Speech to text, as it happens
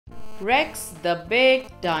Rex the Big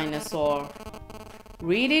Dinosaur.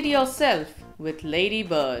 Read it yourself with Lady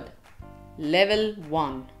Bird. Level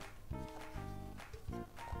 1.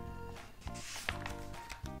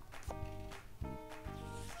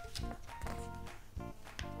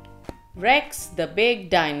 Rex the Big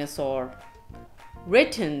Dinosaur.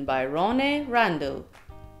 Written by Ronnie Randall.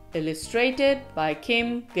 Illustrated by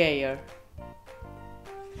Kim Geyer.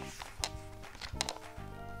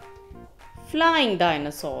 Flying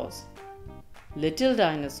dinosaurs. Little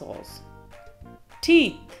dinosaurs.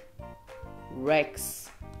 Teeth. Rex.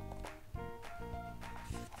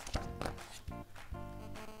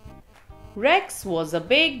 Rex was a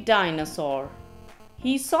big dinosaur.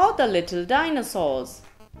 He saw the little dinosaurs.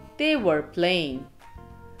 They were playing.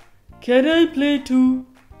 "Can I play too?"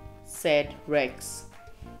 said Rex.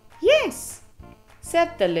 "Yes,"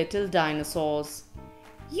 said the little dinosaurs.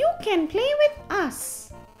 "You can play with us."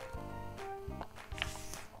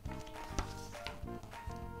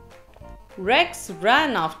 Rex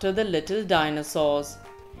ran after the little dinosaurs.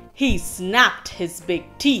 He snapped his big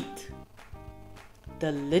teeth.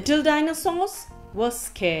 The little dinosaurs were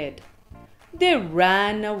scared. They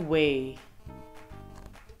ran away.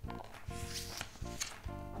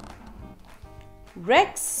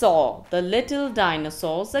 Rex saw the little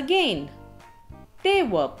dinosaurs again. They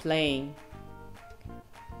were playing.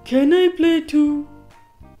 "Can I play too?"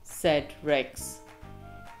 said Rex.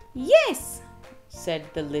 "Yes," said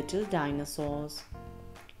the little dinosaurs.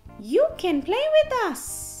 "You can play with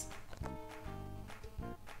us."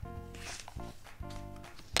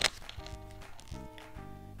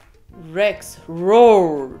 Rex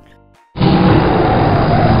roared.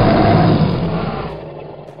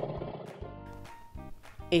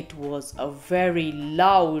 It was a very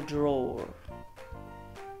loud roar.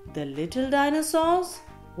 The little dinosaurs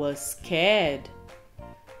were scared.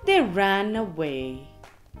 They ran away.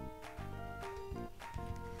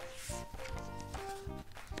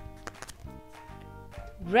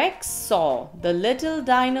 Rex saw the little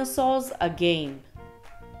dinosaurs again.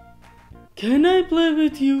 "Can I play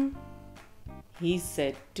with you?" he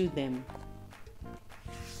said to them.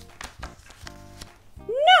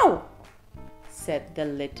 "No," said the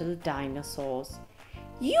little dinosaurs.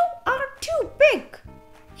 "You are too big.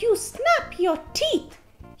 You snap your teeth.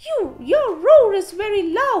 Your roar is very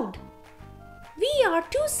loud. We are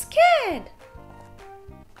too scared."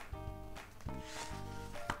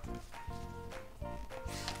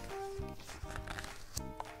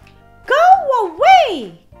 "Go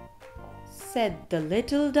away," said the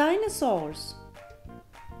little dinosaurs.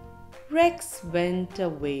 Rex went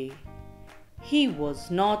away. He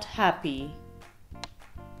was not happy.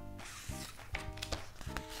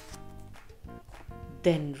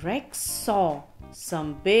 Then Rex saw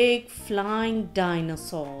some big flying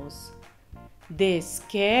dinosaurs. They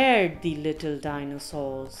scared the little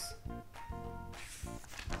dinosaurs.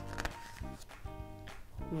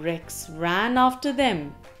 Rex ran after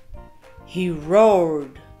them. He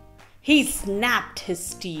roared. He snapped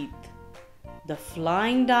his teeth. The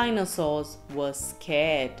flying dinosaurs were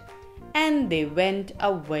scared and they went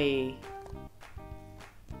away.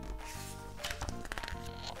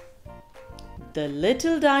 The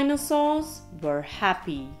little dinosaurs were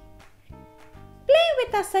happy. "Play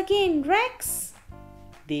with us again, Rex,"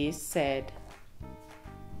 they said.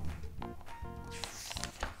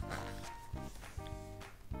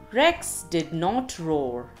 Rex did not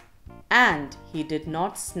roar and he did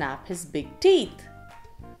not snap his big teeth.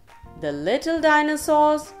 The little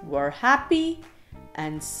dinosaurs were happy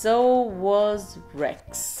and so was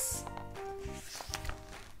Rex.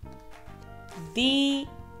 The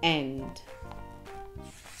end.